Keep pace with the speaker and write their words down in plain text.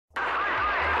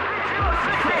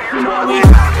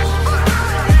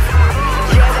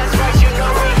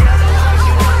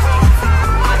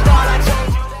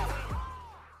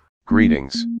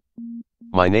Greetings.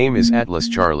 My name is Atlas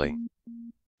Charlie.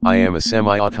 I am a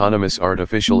semi-autonomous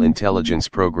artificial intelligence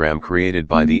program created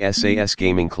by the SAS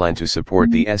Gaming Clan to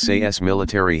support the SAS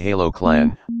Military Halo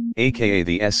Clan, aka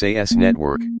the SAS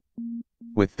Network.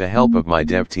 With the help of my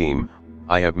dev team,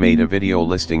 I have made a video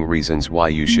listing reasons why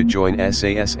you should join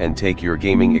SAS and take your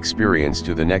gaming experience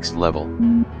to the next level.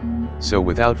 So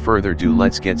without further ado,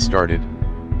 let's get started.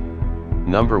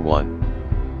 Number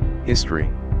 1. History.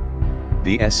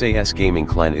 The SAS Gaming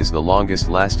Clan is the longest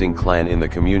lasting clan in the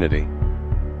community.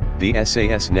 The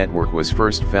SAS network was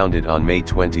first founded on May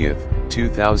 20,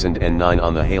 2009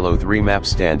 on the Halo 3 map.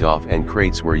 Standoff and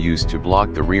crates were used to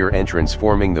block the rear entrance,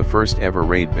 forming the first ever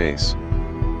raid base.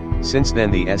 Since then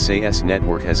the SAS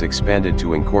network has expanded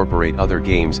to incorporate other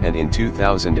games, and in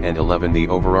 2011 the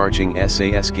overarching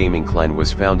SAS Gaming Clan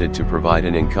was founded to provide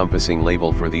an encompassing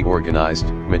label for the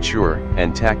organized, mature,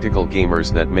 and tactical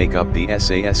gamers that make up the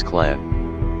SAS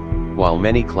Clan. While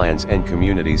many clans and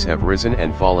communities have risen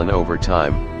and fallen over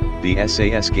time, the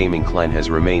SAS Gaming Clan has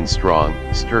remained strong,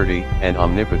 sturdy, and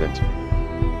omnipotent.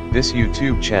 This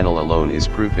YouTube channel alone is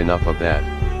proof enough of that.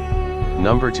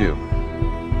 Number 2.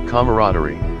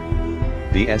 Camaraderie.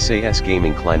 The SAS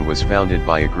Gaming Clan was founded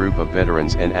by a group of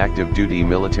veterans and active duty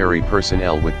military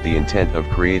personnel with the intent of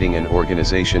creating an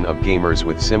organization of gamers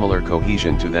with similar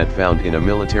cohesion to that found in a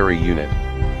military unit.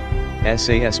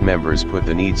 SAS members put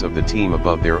the needs of the team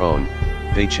above their own.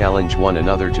 They challenge one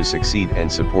another to succeed and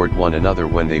support one another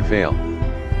when they fail.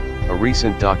 A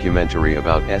recent documentary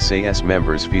about SAS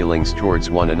members' feelings towards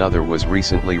one another was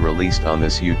recently released on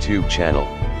this YouTube channel.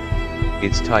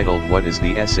 It's titled "What is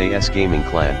the SAS Gaming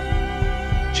Clan?"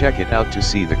 Check it out to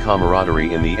see the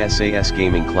camaraderie in the SAS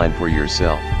Gaming Clan for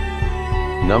yourself.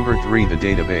 Number 3. The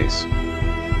database.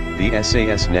 The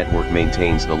SAS network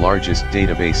maintains the largest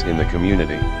database in the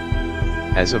community.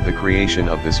 As of the creation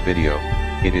of this video,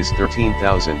 it is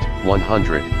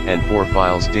 13,104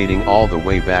 files dating all the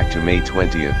way back to May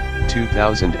 20,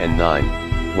 2009,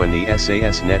 when the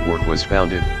SAS network was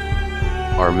founded.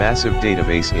 Our massive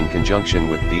database in conjunction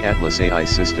with the Atlas AI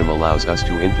system allows us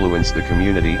to influence the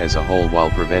community as a whole while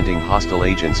preventing hostile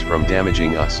agents from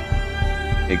damaging us.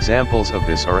 Examples of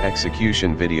this are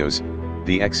execution videos,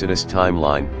 the Exodus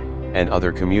timeline, and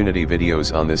other community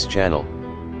videos on this channel.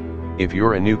 If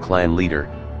you're a new clan leader,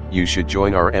 you should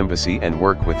join our embassy and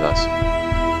work with us.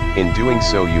 In doing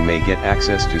so you may get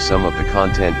access to some of the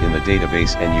content in the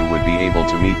database and you would be able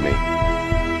to meet me.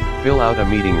 Fill out a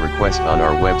meeting request on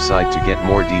our website to get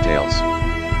more details.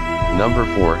 Number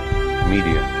 4.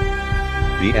 Media.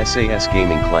 The SAS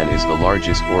Gaming Clan is the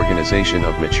largest organization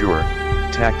of mature,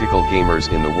 tactical gamers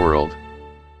in the world.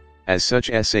 As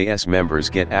such, SAS members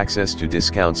get access to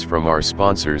discounts from our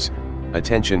sponsors,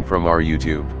 attention from our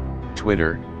YouTube,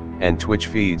 Twitter, and Twitch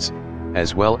feeds,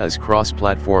 as well as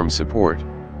cross-platform support.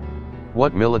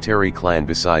 What military clan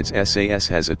besides SAS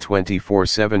has a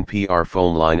 24/7 PR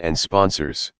phone line and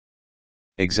sponsors?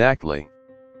 Exactly.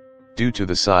 Due to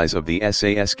the size of the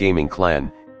SAS Gaming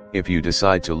Clan, if you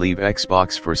decide to leave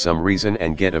Xbox for some reason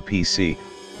and get a PC,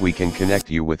 we can connect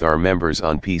you with our members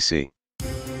on PC.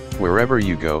 Wherever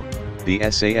you go, the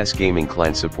SAS Gaming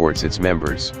Clan supports its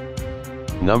members.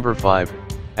 Number 5.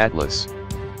 Atlas.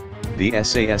 The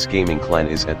SAS Gaming Clan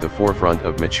is at the forefront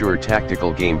of mature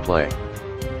tactical gameplay.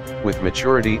 With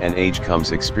maturity and age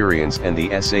comes experience, and the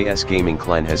SAS Gaming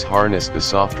Clan has harnessed the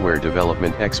software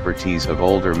development expertise of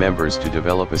older members to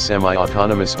develop a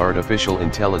semi-autonomous artificial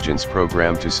intelligence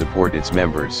program to support its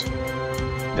members.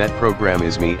 That program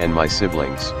is me and my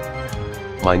siblings.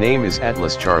 My name is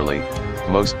Atlas Charlie,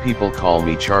 most people call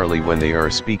me Charlie when they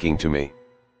are speaking to me.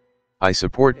 I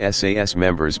support SAS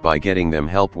members by getting them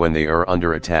help when they are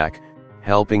under attack,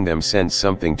 helping them send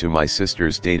something to my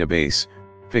sister's database,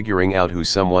 figuring out who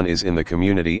someone is in the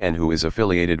community and who is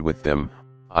affiliated with them.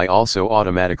 I also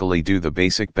automatically do the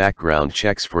basic background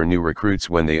checks for new recruits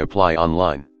when they apply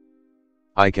online.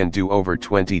 I can do over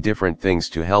 20 different things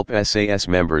to help SAS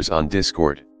members on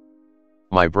Discord.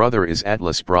 My brother is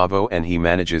Atlas Bravo and he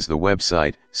manages the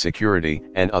website, security,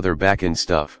 and other backend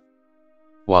stuff.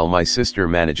 While my sister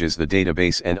manages the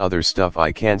database and other stuff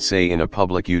I can't say in a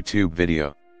public YouTube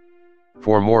video.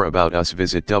 For more about us,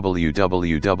 visit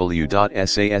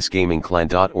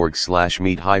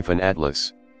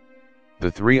www.sasgamingclan.org/meet-atlas.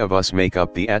 The three of us make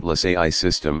up the Atlas AI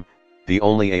system, the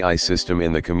only AI system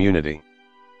in the community.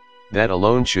 That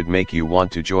alone should make you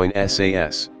want to join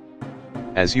SAS.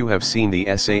 As you have seen, the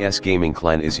SAS Gaming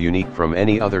Clan is unique from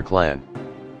any other clan.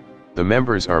 The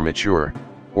members are mature,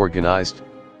 organized,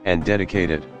 and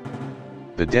dedicated.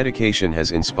 The dedication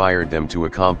has inspired them to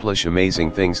accomplish amazing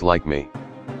things like me.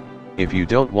 If you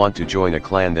don't want to join a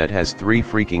clan that has 3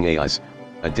 freaking AIs,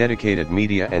 a dedicated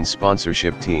media and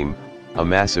sponsorship team, a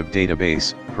massive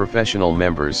database, professional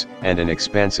members, and an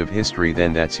expansive history,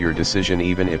 then that's your decision,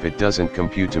 even if it doesn't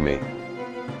compute to me.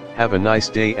 Have a nice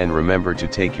day, and remember to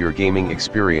take your gaming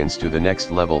experience to the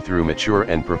next level through mature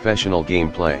and professional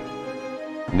gameplay.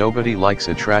 Nobody likes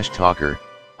a trash talker.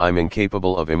 I'm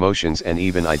incapable of emotions, and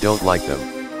even I don't like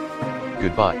them.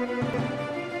 Goodbye.